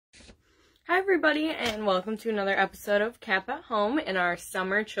Hi everybody, and welcome to another episode of Cap at Home in our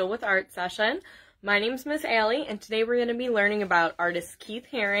summer chill with art session. My name's Miss Allie, and today we're going to be learning about artist Keith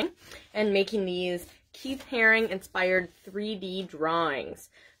Haring and making these Keith Haring inspired 3D drawings.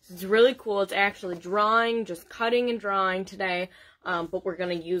 So it's really cool. It's actually drawing, just cutting and drawing today, but we're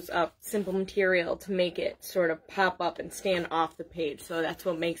going to use a simple material to make it sort of pop up and stand off the page. So that's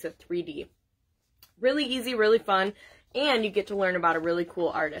what makes it 3D. Really easy, really fun, and you get to learn about a really cool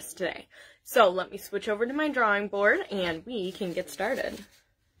artist today. So let me switch over to my drawing board and we can get started.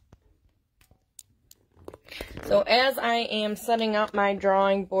 So as I am setting up my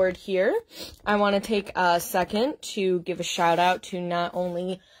drawing board here, I want to take a second to give a shout out to not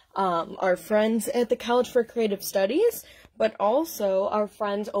only our friends at the College for Creative Studies, but also our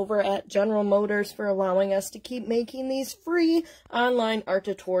friends over at General Motors for allowing us to keep making these free online art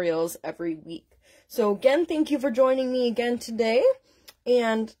tutorials every week. So again, thank you for joining me again today,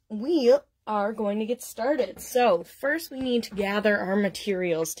 and we are going to get started. So first we need to gather our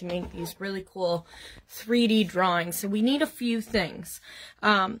materials to make these really cool 3D drawings. So we need a few things.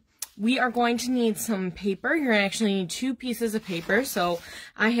 We are going to need some paper. You're going to actually need 2 pieces of paper. So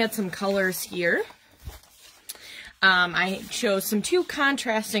I had some colors here. I chose some 2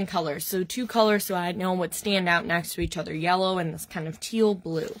 contrasting colors. So 2 colors so I know what stand out next to each other. Yellow and this kind of teal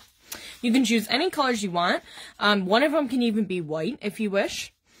blue. You can choose any colors you want. One of them can even be white if you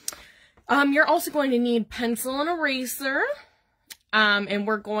wish. You're also going to need pencil and eraser, and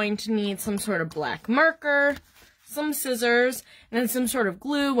we're going to need some sort of black marker, some scissors, and then some sort of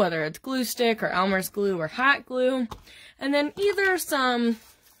glue, whether it's glue stick or Elmer's glue or hot glue, and then either some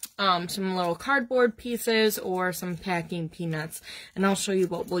little cardboard pieces or some packing peanuts, and I'll show you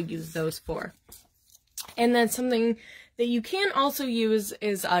what we'll use those for. And then something that you can also use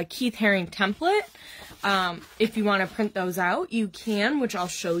is a Keith Haring template. If you want to print those out, you can, which I'll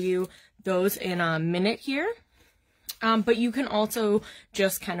show you those in a minute here. But you can also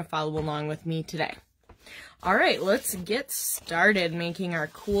just kind of follow along with me today. All right, let's get started making our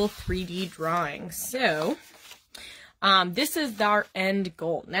cool 3D drawing. So, this is our end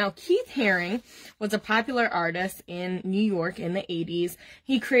goal. Now, Keith Haring was a popular artist in New York in the 80s.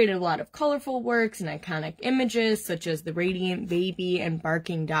 He created a lot of colorful works and iconic images, such as the Radiant Baby and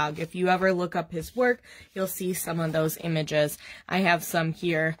Barking Dog. If you ever look up his work, you'll see some of those images. I have some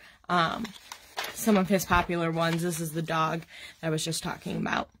here, some of his popular ones. This is the dog that I was just talking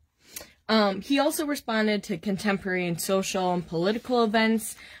about. He also responded to contemporary and social and political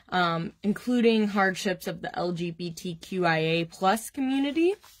events, including hardships of the LGBTQIA plus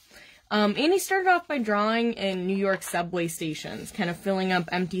community. And he started off by drawing in New York subway stations, kind of filling up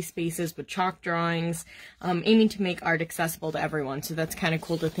empty spaces with chalk drawings, aiming to make art accessible to everyone. So that's kind of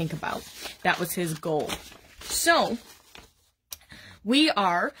cool to think about. That was his goal. So we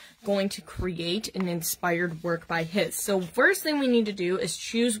are going to create an inspired work by his. So first thing we need to do is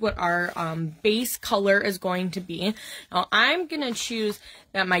choose what our base color is going to be. Now I'm going to choose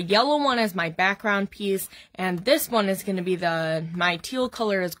that my yellow one is my background piece, and this one is going to be my teal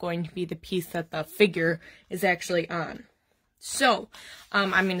color is going to be the piece that the figure is actually on. So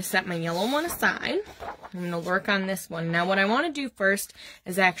I'm going to set my yellow one aside. I'm going to work on this one. Now what I want to do first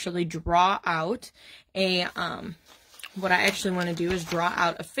is actually draw out a what I actually want to do is draw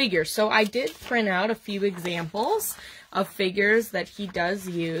out a figure. So I did print out a few examples of figures that he does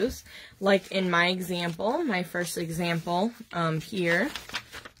use. Like in my example, my first example here,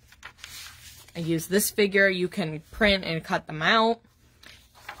 I use this figure. You can print and cut them out.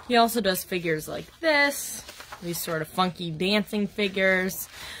 He also does figures like this, these sort of funky dancing figures.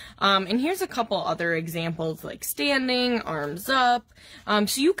 And here's a couple other examples like standing, arms up.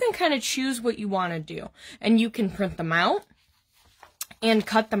 So you can kind of choose what you want to do. And you can print them out and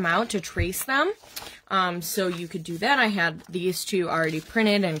cut them out to trace them. So you could do that. I had these 2 already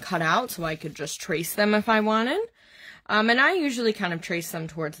printed and cut out so I could just trace them if I wanted. And I usually kind of trace them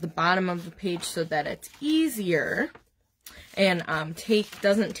towards the bottom of the page so that it's easier and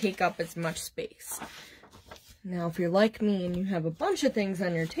doesn't take up as much space. Now, if you're like me and you have a bunch of things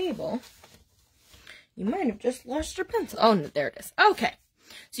on your table, you might have just lost your pencil. Oh, no, there it is. Okay.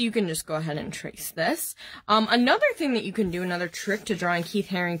 So you can just go ahead and trace this. Another thing that you can do, another trick to drawing Keith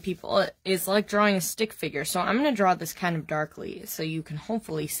Haring people is like drawing a stick figure. So I'm going to draw this kind of darkly so you can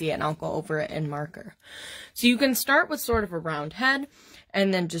hopefully see it, and I'll go over it in marker. So you can start with sort of a round head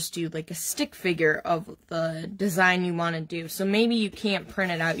and then just do like a stick figure of the design you want to do. So maybe you can't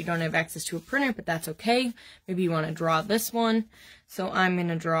print it out, you don't have access to a printer, but that's okay. Maybe you want to draw this one. So I'm going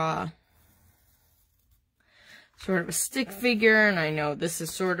to draw sort of a stick figure, and I know this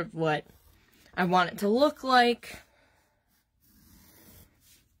is sort of what I want it to look like.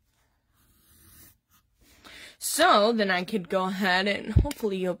 So then I could go ahead and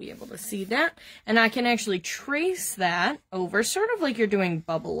hopefully you'll be able to see that. And I can actually trace that over sort of like you're doing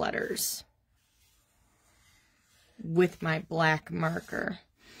bubble letters with my black marker.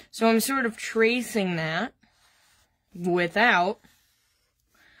 So I'm sort of tracing that without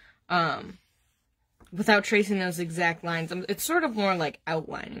tracing those exact lines. It's sort of more like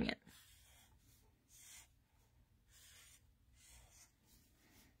outlining it.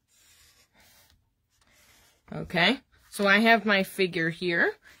 Okay, so I have my figure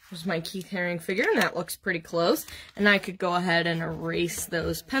here. Here's my Keith Haring figure, and that looks pretty close. And I could go ahead and erase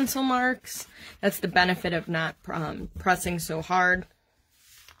those pencil marks. That's the benefit of not pressing so hard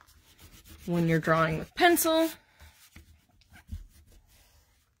when you're drawing with pencil.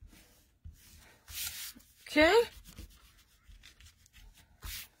 Okay.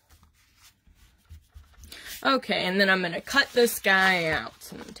 Okay, and then I'm going to cut this guy out.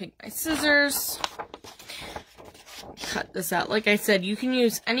 So I'm going to take my scissors, cut this out. Like I said, you can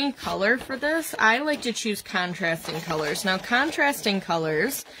use any color for this. I like to choose contrasting colors. Now, contrasting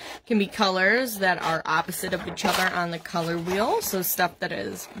colors can be colors that are opposite of each other on the color wheel. So stuff that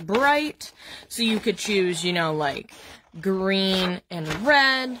is bright. So you could choose, you know, like green and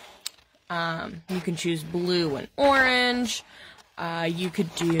red. You can choose blue and orange. You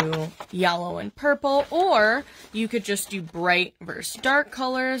could do yellow and purple, or you could just do bright versus dark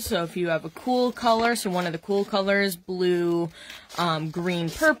colors. So if you have a cool color, so one of the cool colors, blue,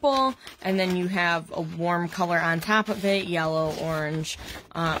 green, purple, and then you have a warm color on top of it, yellow, orange,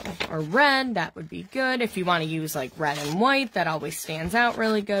 or red, that would be good. If you want to use like red and white, that always stands out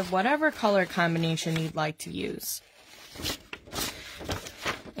really good. Whatever color combination you'd like to use.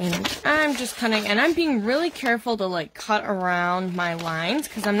 And I'm just cutting, and I'm being really careful to like cut around my lines,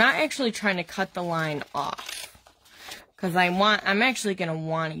 because I'm not actually trying to cut the line off, because I'm actually going to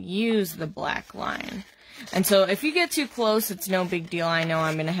want to use the black line. And so if you get too close, it's no big deal. I know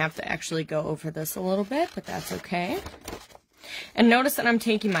I'm going to have to actually go over this a little bit, but that's okay. And notice that I'm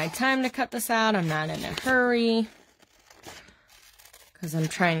taking my time to cut this out. I'm not in a hurry, because I'm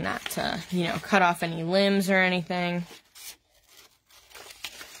trying not to, you know, cut off any limbs or anything.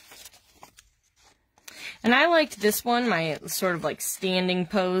 And I liked this one, my sort of like standing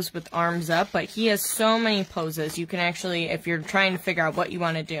pose with arms up, but he has so many poses. You can actually, if you're trying to figure out what you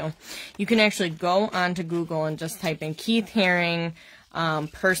want to do, you can actually go onto Google and just type in Keith Haring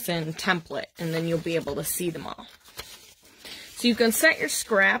person template, and then you'll be able to see them all. So you can set your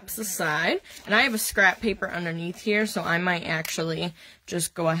scraps aside, and I have a scrap paper underneath here, so I might actually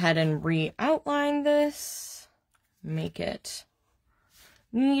just go ahead and re-outline this, make it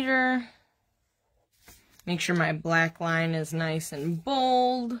neater. Make sure my black line is nice and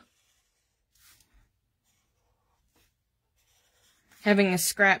bold. Having a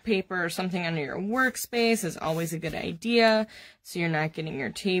scrap paper or something under your workspace is always a good idea, so you're not getting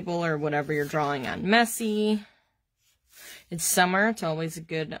your table or whatever you're drawing on messy. It's summer, it's always a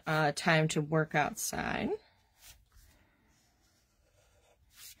good time to work outside.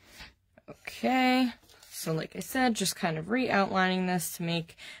 Okay. So like I said, just kind of re-outlining this to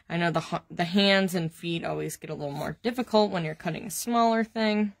make, I know the hands and feet always get a little more difficult when you're cutting a smaller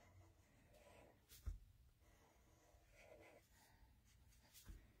thing.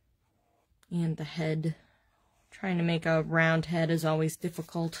 And the head, trying to make a round head is always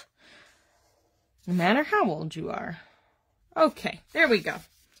difficult, no matter how old you are. Okay, there we go.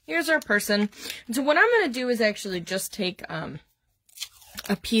 Here's our person. And so what I'm going to do is actually just take a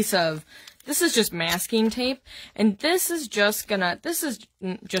piece of, this is just masking tape, and this is just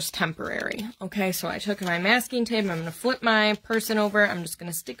temporary. Okay, so I took my masking tape, I'm going to flip my person over, I'm just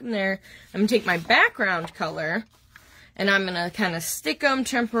going to stick them there. I'm going to take my background color, and I'm going to kind of stick them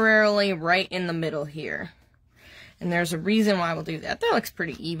temporarily right in the middle here. And there's a reason why we'll do that. That looks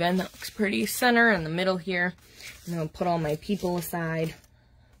pretty even, that looks pretty center in the middle here. And I'll put all my people aside.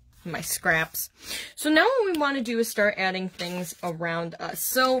 My scraps. So now what we want to do is start adding things around us.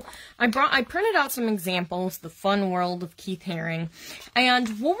 So I printed out some examples, The Fun World of Keith Haring, and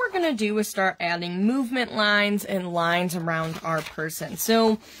what we're going to do is start adding movement lines and lines around our person.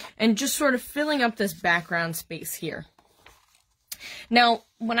 So, and just sort of filling up this background space here. Now,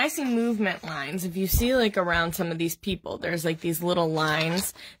 when I see movement lines, if you see like around some of these people, there's like these little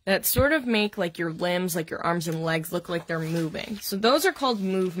lines that sort of make like your limbs, like your arms and legs look like they're moving. So those are called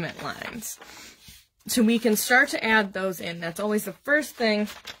movement lines. So we can start to add those in. That's always the first thing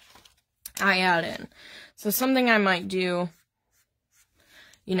I add in. So something I might do,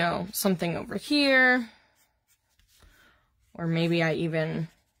 you know, something over here, or maybe I even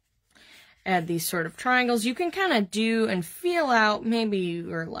add these sort of triangles. You can kind of do and feel out, maybe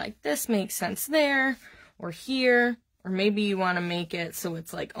you're like, this makes sense there, or here, or maybe you want to make it so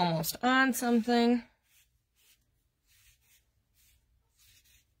it's like almost on something.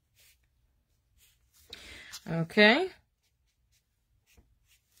 Okay.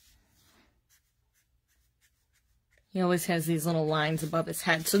 He always has these little lines above his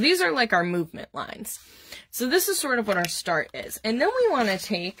head. So these are like our movement lines. So this is sort of what our start is. And then we want to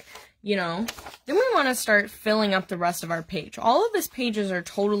take, you know, then we want to start filling up the rest of our page. All of his pages are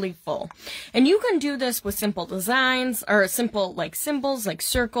totally full. And you can do this with simple designs, or simple like symbols like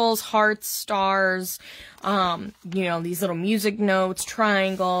circles, hearts, stars, you know, these little music notes,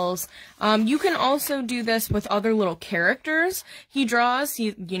 triangles. You can also do this with other little characters he draws.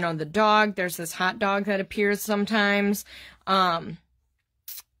 You know, the dog, there's this hot dog that appears sometimes.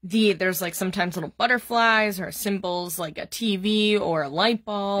 There's like sometimes little butterflies or symbols like a TV or a light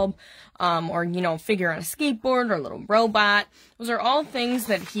bulb, or, you know, figure on a skateboard or a little robot. Those are all things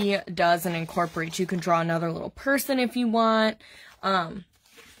that he does and incorporates. You can draw another little person if you want.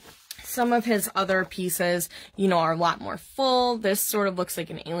 Some of his other pieces, you know, are a lot more full. This sort of looks like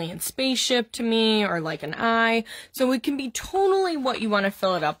an alien spaceship to me, or like an eye. So it can be totally what you want to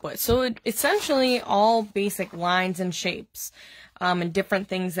fill it up with. So it essentially all basic lines and shapes, and different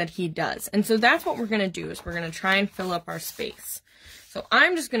things that he does. And so that's what we're going to do, is we're going to try and fill up our space. So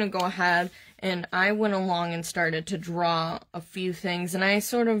I'm just going to go ahead, and I went along and started to draw a few things. And I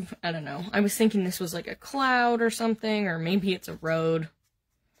sort of, I don't know, I was thinking this was like a cloud or something, or maybe it's a road.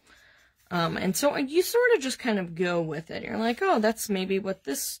 And so you sort of just kind of go with it. You're like, oh, that's maybe what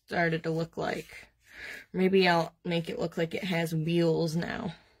this started to look like. Maybe I'll make it look like it has wheels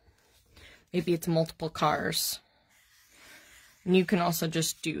now. Maybe it's multiple cars. And you can also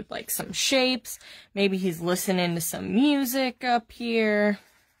just do like some shapes. Maybe he's listening to some music up here.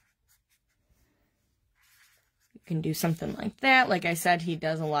 You can do something like that. Like I said, he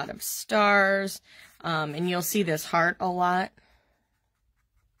does a lot of stars. And you'll see this heart a lot.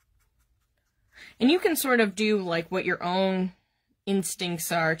 And you can sort of do like what your own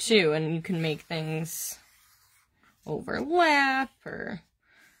instincts are too. And you can make things overlap or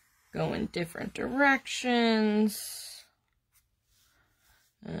go in different directions.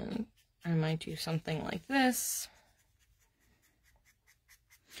 And I might do something like this.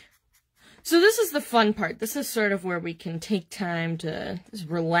 So this is the fun part. This is sort of where we can take time to just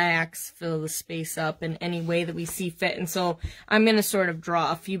relax, fill the space up in any way that we see fit. And so I'm going to sort of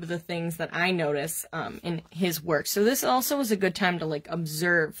draw a few of the things that I notice in his work. So this also is a good time to like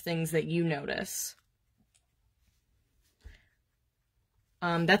observe things that you notice.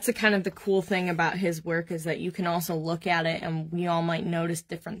 That's the kind of the cool thing about his work, is that you can also look at it and we all might notice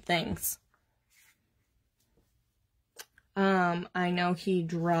different things. I know he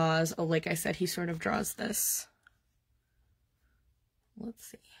draws, oh, like I said, he sort of draws this. Let's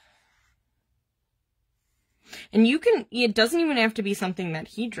see. And you can, it doesn't even have to be something that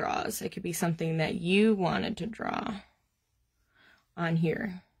he draws. It could be something that you wanted to draw on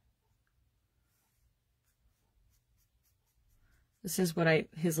here. This is what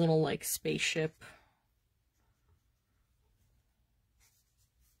his little like spaceship.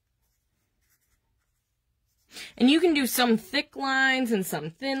 And you can do some thick lines and some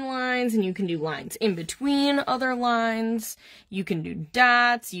thin lines, and you can do lines in between other lines. You can do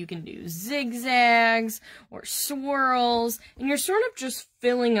dots, you can do zigzags or swirls, and you're sort of just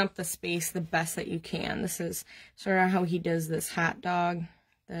filling up the space the best that you can. This is sort of how he does this hot dog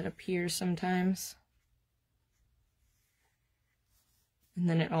that appears sometimes. And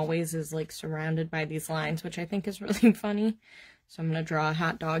then it always is like surrounded by these lines, which I think is really funny. So I'm going to draw a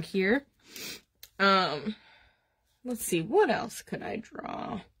hot dog here. Let's see, what else could I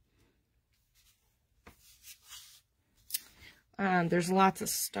draw? There's lots of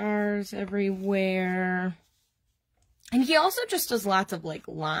stars everywhere. And he also just does lots of like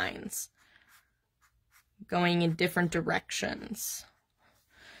lines going in different directions,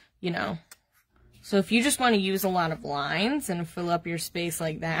 you know. So if you just want to use a lot of lines and fill up your space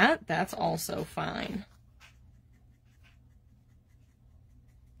like that, that's also fine.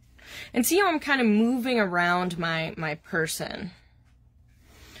 And see how I'm kind of moving around my person.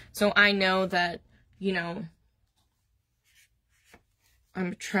 So I know that, you know,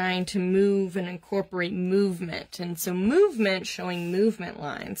 I'm trying to move and incorporate movement. And so movement, showing movement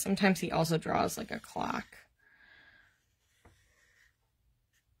lines. Sometimes he also draws like a clock.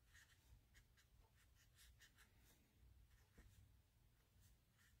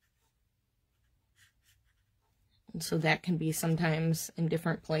 So that can be sometimes in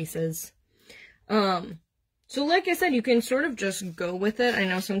different places. So like I said, you can sort of just go with it. I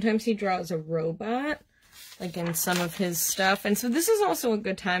know sometimes he draws a robot, like in some of his stuff. And so this is also a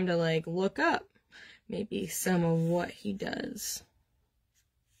good time to like look up. maybe some of what he does.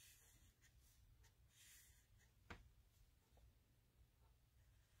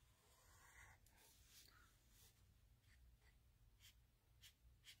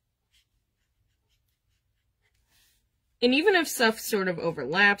 And even if stuff sort of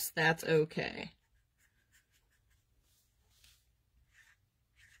overlaps, that's okay.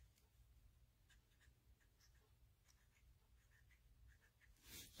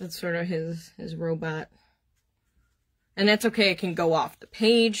 That's sort of his robot. And that's okay, it can go off the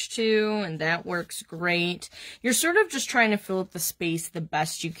page too, and that works great. You're sort of just trying to fill up the space the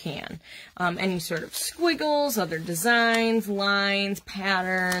best you can. Any sort of squiggles, other designs, lines,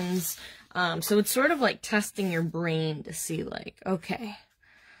 patterns. So it's sort of like testing your brain to see like, okay,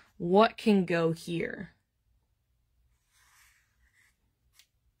 what can go here?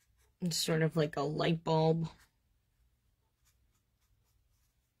 It's sort of like a light bulb.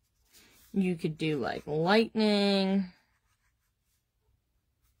 You could do like lightning.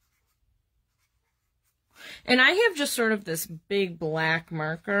 And I have just sort of this big black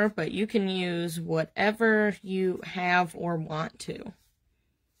marker, but you can use whatever you have or want to.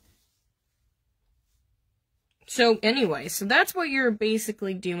 So anyway, so that's what you're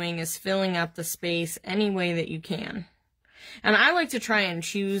basically doing, is filling up the space any way that you can. And I like to try and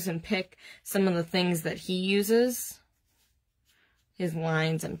choose and pick some of the things that he uses, his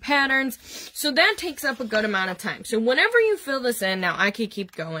lines and patterns. So that takes up a good amount of time. So whenever you fill this in, now I could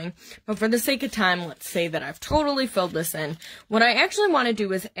keep going, but for the sake of time, let's say that I've totally filled this in. What I actually want to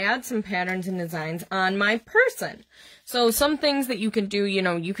do is add some patterns and designs on my person. So some things that you can do, you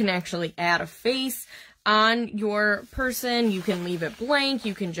know, you can actually add a face on your person. You can leave it blank.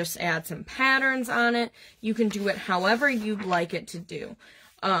 You can just add some patterns on it. You can do it however you'd like it to do,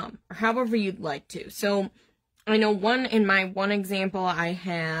 or however you'd like to. So I know in my one example I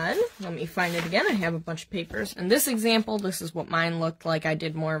had, let me find it again, I have a bunch of papers. In this example, this is what mine looked like. I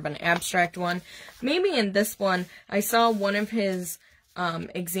did more of an abstract one. Maybe in this one, I saw one of his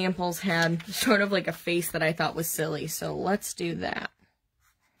examples had sort of like a face that I thought was silly. So let's do that.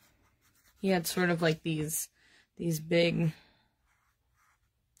 He had sort of like these big,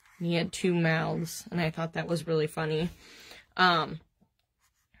 he had two mouths, and I thought that was really funny. And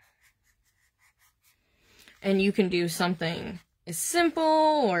you can do something as simple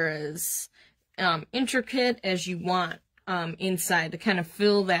or as intricate as you want inside to kind of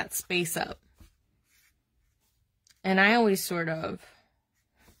fill that space up. And I always sort of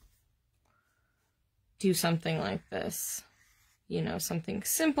do something like this. You know, something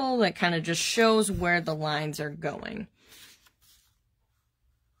simple that kind of just shows where the lines are going.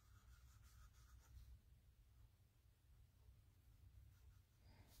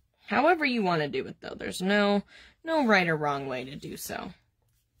 However you want to do it, though. There's no right or wrong way to do so.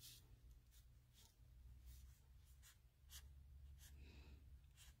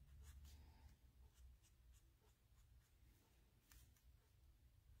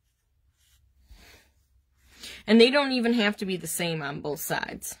 And they don't even have to be the same on both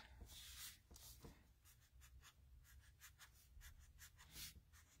sides.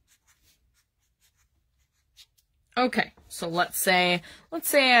 Okay, so let's say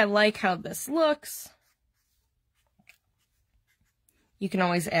I like how this looks. You can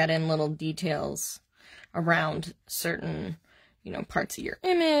always add in little details around certain, you know, parts of your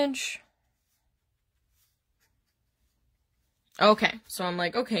image. Okay, so I'm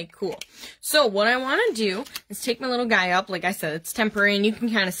like, okay, cool. So what I want to do is take my little guy up. Like I said, it's temporary, and you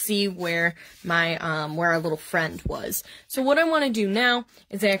can kind of see where my where our little friend was. So what I want to do now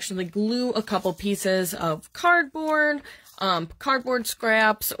is actually glue a couple pieces of cardboard, cardboard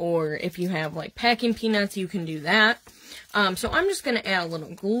scraps, or if you have like packing peanuts, you can do that. So I'm just going to add a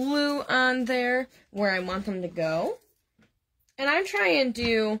little glue on there where I want them to go. And I try and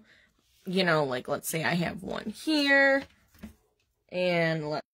do, you know, like let's say I have one here. And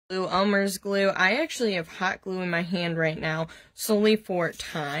let's glue Elmer's glue. I actually have hot glue in my hand right now solely for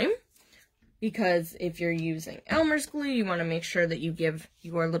time. Because if you're using Elmer's glue, you want to make sure that you give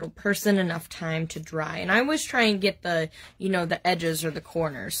your little person enough time to dry. And I always try and get the, you know, the edges or the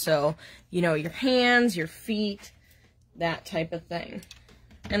corners. So, you know, your hands, your feet, that type of thing.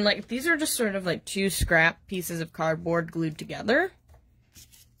 And like, these are just sort of like two scrap pieces of cardboard glued together.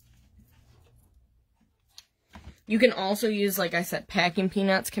 You can also use, like I said, packing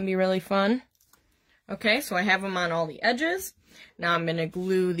peanuts can be really fun. Okay, so I have them on all the edges. Now I'm going to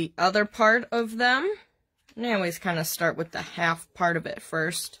glue the other part of them. And I always kind of start with the half part of it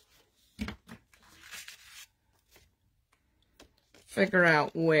first. Figure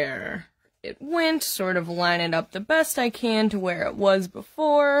out where it went, sort of line it up the best I can to where it was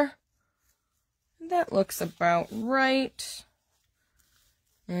before. that looks about right.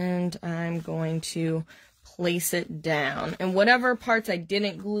 And I'm going to place it down. And whatever parts I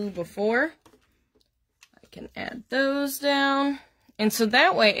didn't glue before, I can add those down. And so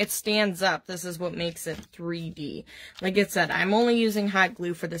that way it stands up. This is what makes it 3D. Like I said, I'm only using hot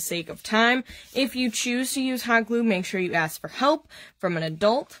glue for the sake of time. If you choose to use hot glue, make sure you ask for help from an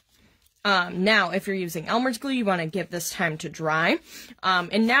adult. Now, if you're using Elmer's glue, you want to give this time to dry.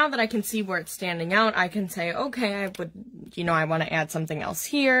 And now that I can see where it's standing out, I can say, okay, I want to add something else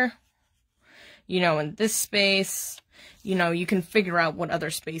here, in this space. You can figure out what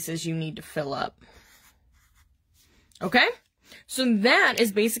other spaces you need to fill up. Okay? So that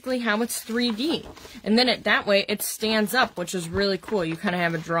is basically how it's 3D. And then that way it stands up, which is really cool. You kind of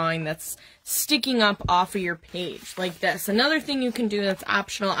have a drawing that's sticking up off of your page like this. Another thing you can do that's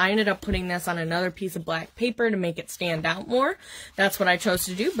optional, I ended up putting this on another piece of black paper to make it stand out more. That's what I chose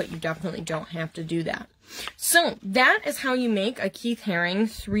to do, but you definitely don't have to do that. So that is how you make a Keith Haring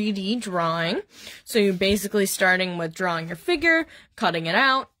 3D drawing. So you're basically starting with drawing your figure, cutting it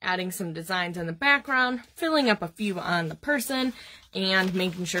out, adding some designs in the background, filling up a few on the person, and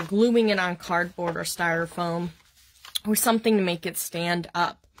making sure gluing it on cardboard or styrofoam or something to make it stand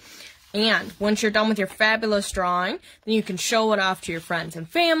up. And once you're done with your fabulous drawing, then you can show it off to your friends and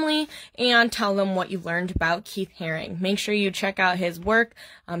family and tell them what you learned about Keith Haring. Make sure you check out his work.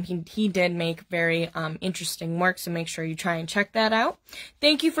 He did make very interesting work, so make sure you try and check that out.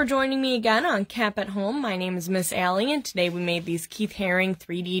 Thank you for joining me again on Cap at Home. My name is Miss Allie, and today we made these Keith Haring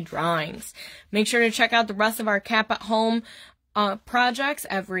 3D drawings. Make sure to check out the rest of our Cap at Home projects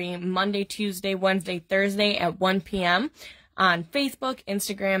every Monday, Tuesday, Wednesday, Thursday at 1 p.m. on Facebook,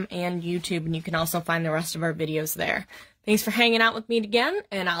 Instagram, and YouTube, and you can also find the rest of our videos there. Thanks for hanging out with me again,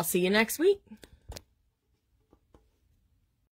 and I'll see you next week.